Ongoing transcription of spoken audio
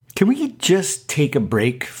Can we just take a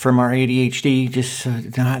break from our ADHD? Just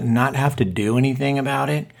not have to do anything about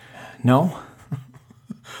it? No?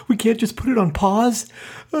 We can't just put it on pause?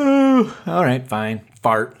 Oh, all right, fine.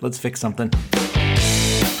 Fart. Let's fix something.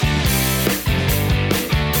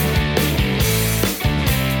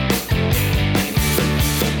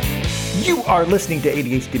 You are listening to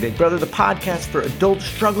ADHD Big Brother, the podcast for adults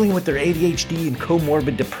struggling with their ADHD and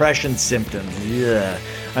comorbid depression symptoms. Yeah.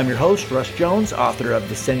 I'm your host, Russ Jones, author of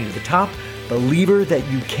Descending to the Top, believer that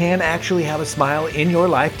you can actually have a smile in your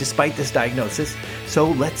life despite this diagnosis.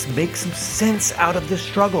 So let's make some sense out of this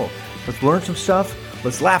struggle. Let's learn some stuff.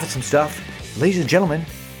 Let's laugh at some stuff. Ladies and gentlemen,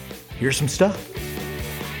 here's some stuff.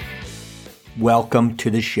 Welcome to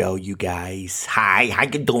the show, you guys. Hi, how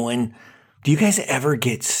you doing? Do you guys ever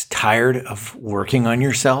get tired of working on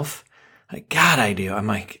yourself? God, I do.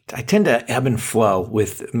 I tend to ebb and flow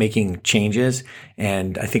with making changes.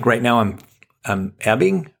 And I think right now I'm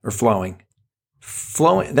ebbing or flowing.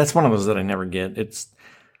 Flowing. That's one of those that I never get.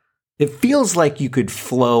 It feels like you could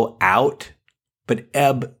flow out, but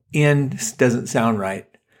ebb in doesn't sound right.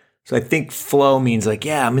 So I think flow means like,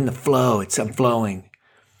 yeah, I'm in the flow. I'm flowing.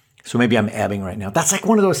 So maybe I'm ebbing right now. That's like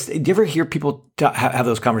one of those. Do you ever hear people have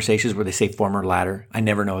those conversations where they say former latter? I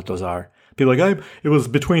never know what those are. People are like, it was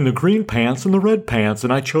between the green pants and the red pants,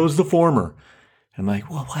 and I chose the former. I'm like,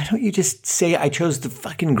 well, why don't you just say I chose the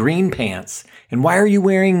fucking green pants? And why are you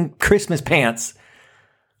wearing Christmas pants?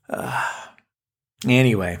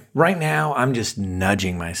 Anyway, right now I'm just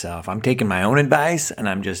nudging myself. I'm taking my own advice, and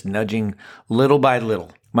I'm just nudging little by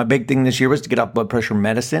little. My big thing this year was to get off blood pressure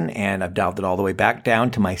medicine, and I've dialed it all the way back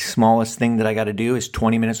down to my smallest thing that I got to do is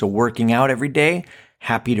 20 minutes of working out every day.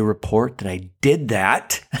 Happy to report that I did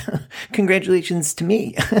that. Congratulations to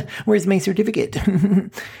me. Where's my certificate?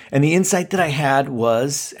 And the insight that I had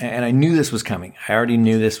was, and I knew this was coming. I already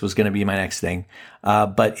knew this was going to be my next thing.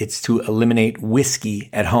 But it's to eliminate whiskey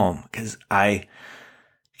at home because God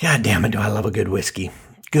damn it, do I love a good whiskey.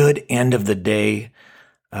 Good end of the day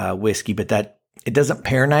whiskey, but it doesn't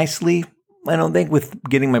pair nicely, I don't think, with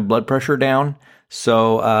getting my blood pressure down.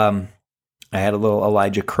 So I had a little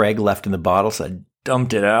Elijah Craig left in the bottle, so I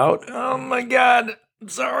dumped it out. Oh my God, I'm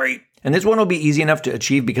sorry. And this one will be easy enough to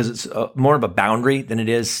achieve because it's more of a boundary than it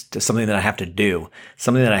is to something that I have to do,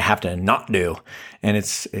 something that I have to not do. And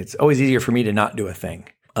it's always easier for me to not do a thing.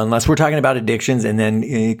 Unless we're talking about addictions and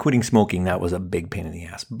then quitting smoking, that was a big pain in the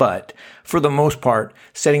ass. But for the most part,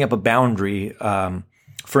 setting up a boundary,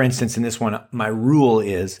 for instance, in this one, my rule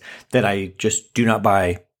is that I just do not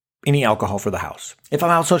buy any alcohol for the house. If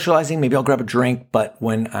I'm out socializing, maybe I'll grab a drink. But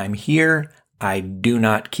when I'm here, I do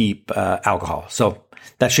not keep alcohol. So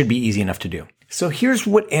that should be easy enough to do. So here's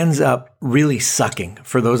what ends up really sucking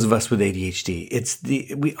for those of us with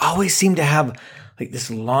ADHD. We always seem to have like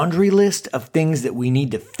this laundry list of things that we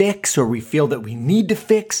need to fix or we feel that we need to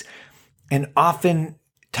fix. And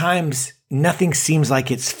oftentimes nothing seems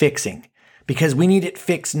like it's fixing because we need it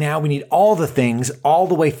fixed now. We need all the things all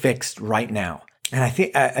the way fixed right now. And I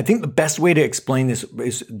think the best way to explain this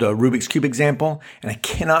is the Rubik's Cube example. And I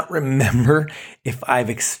cannot remember if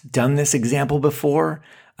I've done this example before.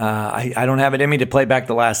 I don't have it in me to play back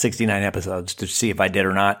the last 69 episodes to see if I did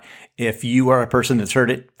or not. If you are a person that's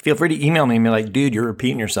heard it, feel free to email me and be like, dude, you're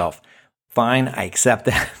repeating yourself. Fine, I accept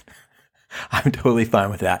that. I'm totally fine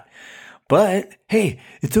with that. But hey,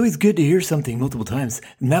 it's always good to hear something multiple times,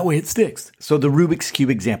 and that way it sticks. So the Rubik's Cube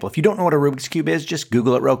example. If you don't know what a Rubik's Cube is, just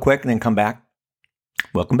Google it real quick and then come back.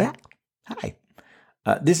 Welcome back. Hi.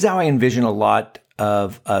 This is how I envision a lot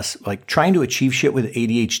of us like trying to achieve shit with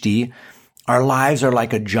ADHD. Our lives are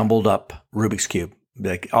like a jumbled up Rubik's Cube.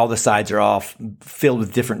 Like all the sides are all filled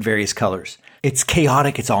with different various colors. It's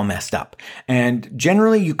chaotic. It's all messed up. And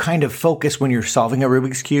generally you kind of focus when you're solving a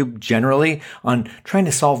Rubik's Cube generally on trying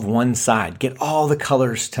to solve one side, get all the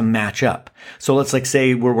colors to match up. So let's like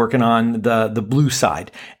say we're working on the blue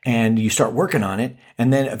side and you start working on it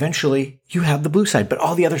and then eventually you have the blue side, but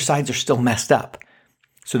all the other sides are still messed up.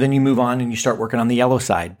 So then you move on and you start working on the yellow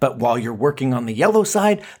side. But while you're working on the yellow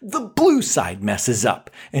side, the blue side messes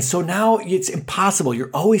up. And so now it's impossible.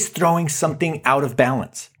 You're always throwing something out of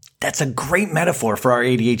balance. That's a great metaphor for our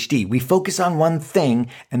ADHD. We focus on one thing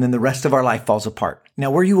and then the rest of our life falls apart.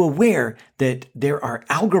 Now, were you aware that there are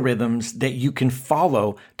algorithms that you can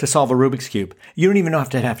follow to solve a Rubik's Cube? You don't even have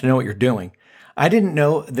to know what you're doing. I didn't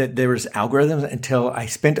know that there was algorithms until I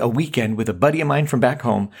spent a weekend with a buddy of mine from back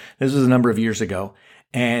home. This was a number of years ago.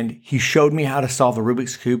 And he showed me how to solve a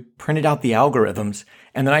Rubik's Cube, printed out the algorithms,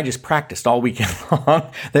 and then I just practiced all weekend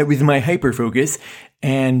long. That was my hyper focus.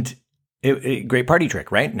 And great party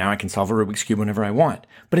trick, right? Now I can solve a Rubik's Cube whenever I want.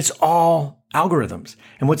 But it's all algorithms.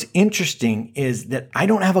 And what's interesting is that I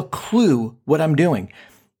don't have a clue what I'm doing.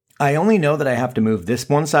 I only know that I have to move this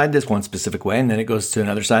one side this one specific way, and then it goes to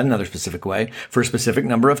another side another specific way for a specific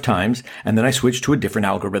number of times, and then I switch to a different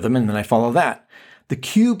algorithm, and then I follow that. The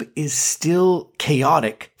cube is still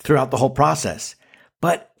chaotic throughout the whole process,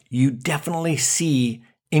 but you definitely see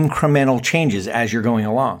incremental changes as you're going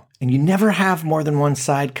along. And you never have more than one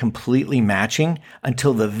side completely matching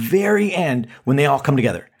until the very end when they all come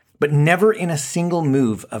together. But never in a single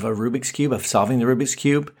move of a Rubik's Cube, of solving the Rubik's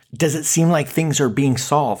Cube, does it seem like things are being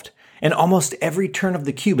solved. And almost every turn of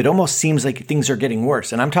the cube, it almost seems like things are getting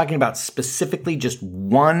worse. And I'm talking about specifically just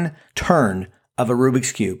one turn of a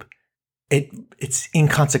Rubik's Cube. It's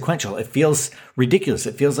inconsequential. It feels ridiculous.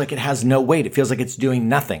 It feels like it has no weight. It feels like it's doing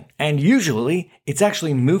nothing. And usually it's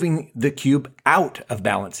actually moving the cube out of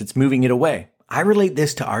balance. It's moving it away. I relate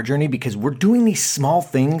this to our journey because we're doing these small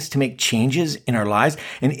things to make changes in our lives.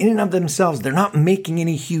 And in and of themselves, they're not making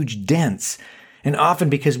any huge dents. And often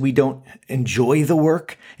because we don't enjoy the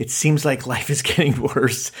work, it seems like life is getting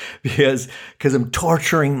worse because I'm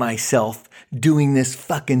torturing myself doing this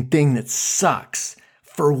fucking thing that sucks.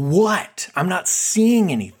 For what? I'm not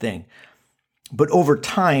seeing anything. But over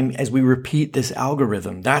time, as we repeat this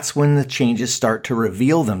algorithm, that's when the changes start to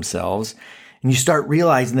reveal themselves and you start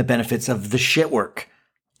realizing the benefits of the shit work.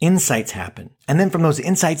 Insights happen. And then from those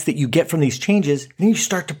insights that you get from these changes, then you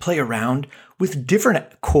start to play around with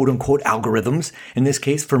different quote unquote algorithms. In this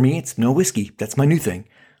case, for me, it's no whiskey. That's my new thing.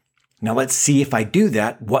 Now let's see if I do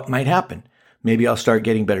that, what might happen. Maybe I'll start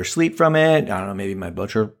getting better sleep from it. I don't know. Maybe my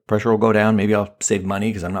blood pressure will go down. Maybe I'll save money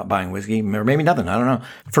because I'm not buying whiskey, or maybe nothing. I don't know.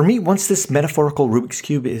 For me, once this metaphorical Rubik's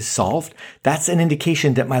Cube is solved, that's an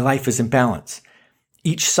indication that my life is in balance.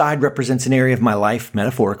 Each side represents an area of my life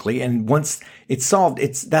metaphorically. And once it's solved,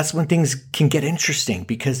 that's when things can get interesting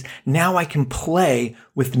because now I can play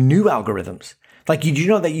with new algorithms. Like, you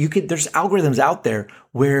know that there's algorithms out there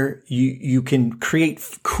where you can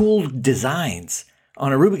create cool designs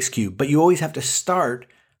on a Rubik's Cube, but you always have to start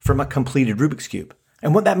from a completed Rubik's Cube.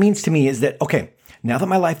 And what that means to me is that, okay, now that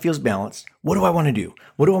my life feels balanced, what do I want to do?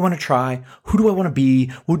 What do I want to try? Who do I want to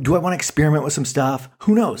be? Do I want to experiment with some stuff?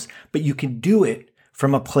 Who knows? But you can do it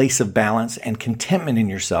from a place of balance and contentment in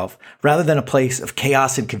yourself rather than a place of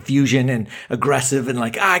chaos and confusion and aggressive and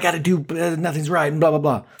like, I got to do, nothing's right and blah, blah,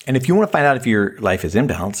 blah. And if you want to find out if your life is in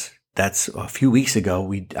balance, that's a few weeks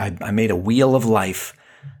ago, I made a wheel of life.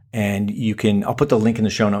 And I'll put the link in the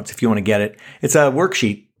show notes if you want to get it. It's a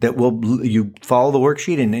worksheet that you follow the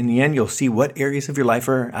worksheet and in the end, you'll see what areas of your life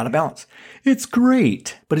are out of balance. It's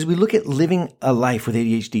great. But as we look at living a life with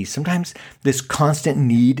ADHD, sometimes this constant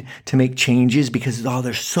need to make changes because,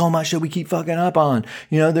 there's so much that we keep fucking up on.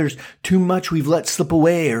 There's too much we've let slip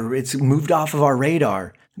away or it's moved off of our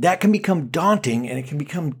radar. That can become daunting and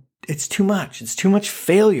it's too much. It's too much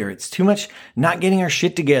failure. It's too much not getting our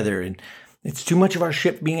shit together. And it's too much of our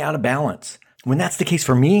ship being out of balance. When that's the case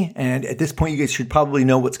for me, and at this point, you guys should probably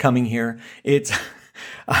know what's coming here. It's,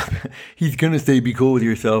 he's going to say, be cool with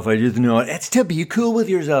yourself. I just know it. It's to be cool with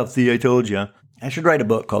yourself. See, I told you. I should write a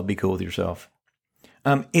book called Be Cool with Yourself.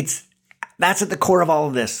 That's at the core of all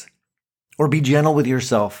of this. Or be gentle with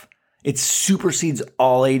yourself. It supersedes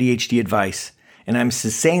all ADHD advice. And I'm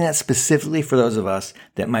saying that specifically for those of us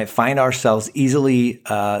that might find ourselves easily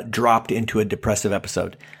dropped into a depressive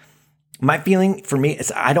episode. My feeling for me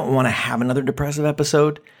is I don't want to have another depressive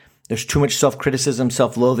episode. There's too much self-criticism,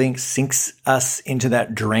 self-loathing sinks us into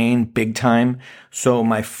that drain big time. So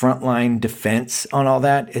my frontline defense on all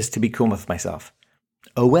that is to be cool with myself.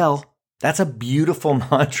 Oh, well, that's a beautiful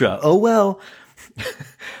mantra. Oh, well,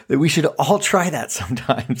 that we should all try that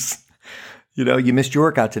sometimes. You missed your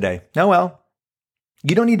workout today. Oh, well.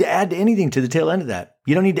 You don't need to add anything to the tail end of that.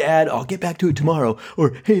 You don't need to add, I'll get back to it tomorrow.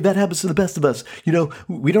 Or, hey, that happens to the best of us.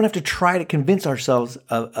 We don't have to try to convince ourselves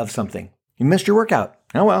of something. You missed your workout.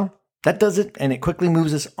 Oh, well, that does it. And it quickly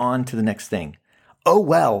moves us on to the next thing. Oh,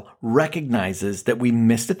 well, recognizes that we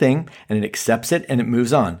missed a thing and it accepts it and it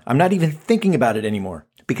moves on. I'm not even thinking about it anymore.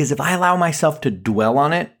 Because if I allow myself to dwell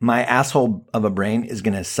on it, my asshole of a brain is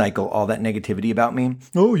going to cycle all that negativity about me.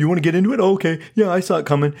 Oh, you want to get into it? Oh, okay. Yeah, I saw it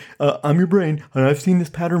coming. I'm your brain, and I've seen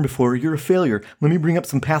this pattern before. You're a failure. Let me bring up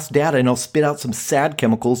some past data, and I'll spit out some sad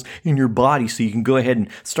chemicals in your body so you can go ahead and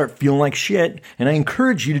start feeling like shit. And I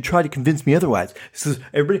encourage you to try to convince me otherwise. So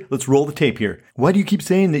everybody, let's roll the tape here. Why do you keep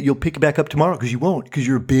saying that you'll pick it back up tomorrow? Because you won't. Because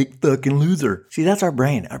you're a big fucking loser. See, that's our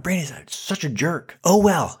brain. Our brain is such a jerk. Oh,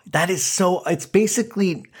 well, it's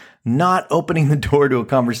basically not opening the door to a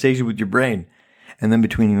conversation with your brain. And then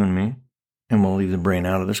between you and me, and we'll leave the brain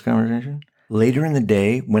out of this conversation, later in the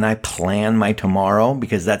day when I plan my tomorrow,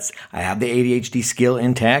 because I have the ADHD skill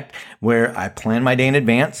intact where I plan my day in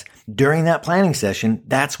advance. During that planning session,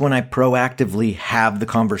 that's when I proactively have the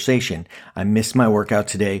conversation. I missed my workout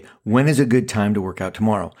today. When is a good time to work out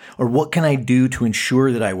tomorrow? Or what can I do to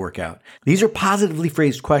ensure that I work out? These are positively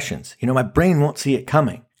phrased questions. My brain won't see it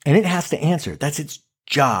coming and it has to answer. That's its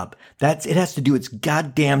job. It has to do its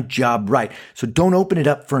goddamn job right. So don't open it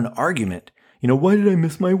up for an argument. Why did I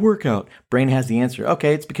miss my workout? Brain has the answer.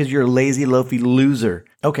 Okay, it's because you're a lazy, loafy loser.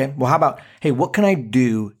 Okay, well, how about, hey, what can I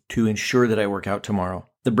do to ensure that I work out tomorrow?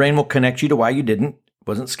 The brain will connect you to why you didn't. It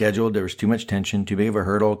wasn't scheduled. There was too much tension, too big of a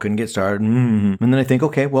hurdle, couldn't get started. And then I think,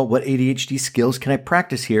 okay, well, what ADHD skills can I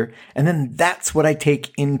practice here? And then that's what I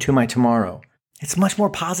take into my tomorrow. It's much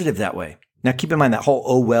more positive that way. Now, keep in mind that whole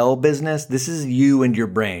oh well business. This is you and your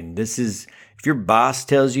brain. This is, if your boss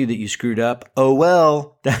tells you that you screwed up, oh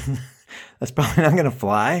well, that's probably not going to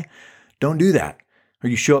fly. Don't do that. Or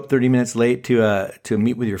you show up 30 minutes late to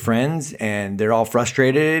meet with your friends and they're all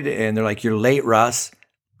frustrated and they're like, you're late, Russ.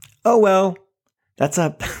 Oh, well, that's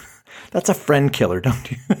a friend killer. Don't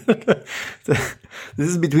do This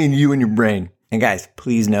is between you and your brain. And guys,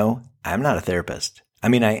 please know I'm not a therapist. I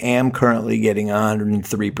mean, I am currently getting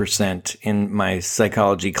 103% in my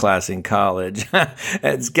psychology class in college.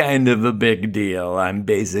 It's kind of a big deal. I'm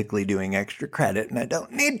basically doing extra credit and I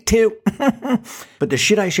don't need to. But the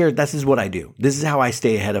shit I share, this is what I do. This is how I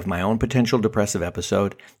stay ahead of my own potential depressive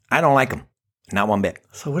episode. I don't like them. Not one bit.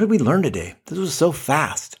 So what did we learn today? This was so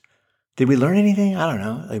fast. Did we learn anything? I don't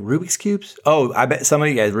know. Like Rubik's Cubes? Oh, I bet some of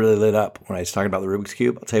you guys really lit up when I was talking about the Rubik's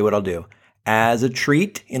Cube. I'll tell you what I'll do. As a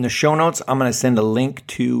treat, in the show notes, I'm going to send a link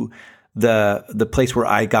to the place where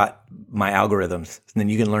I got my algorithms. And then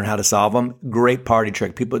you can learn how to solve them. Great party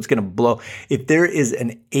trick. People, it's going to blow. If there is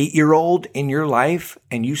an 8-year-old in your life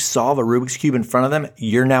and you solve a Rubik's Cube in front of them,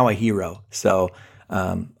 you're now a hero. So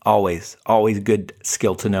always good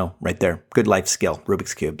skill to know right there. Good life skill,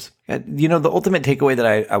 Rubik's Cubes. The ultimate takeaway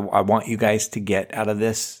that I want you guys to get out of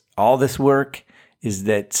this, all this work, is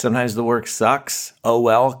that sometimes the work sucks. Oh,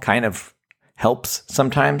 well, kind of helps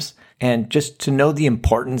sometimes. And just to know the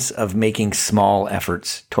importance of making small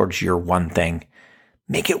efforts towards your one thing.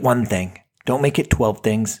 Make it one thing. Don't make it 12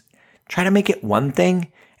 things. Try to make it one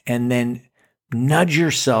thing and then nudge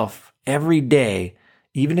yourself every day,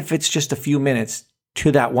 even if it's just a few minutes,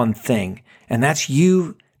 to that one thing. And that's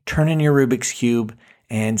you turning your Rubik's Cube.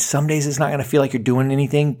 And some days it's not going to feel like you're doing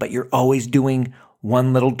anything, but you're always doing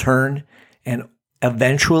one little turn. And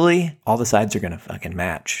eventually all the sides are going to fucking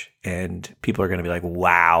match. And people are going to be like,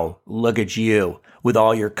 wow, look at you with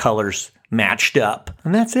all your colors matched up.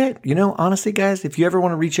 And that's it. Honestly, guys, if you ever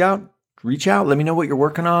want to reach out. Let me know what you're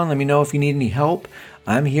working on. Let me know if you need any help.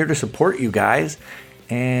 I'm here to support you guys.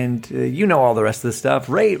 And all the rest of the stuff.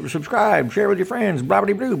 Rate, subscribe, share with your friends, blah,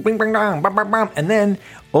 blah, blah, bing, bing, bong, bam, bam, bam. And then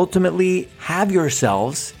ultimately have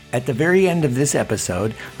yourselves, at the very end of this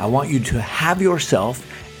episode, I want you to have yourself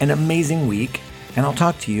an amazing week. And I'll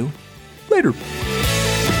talk to you later.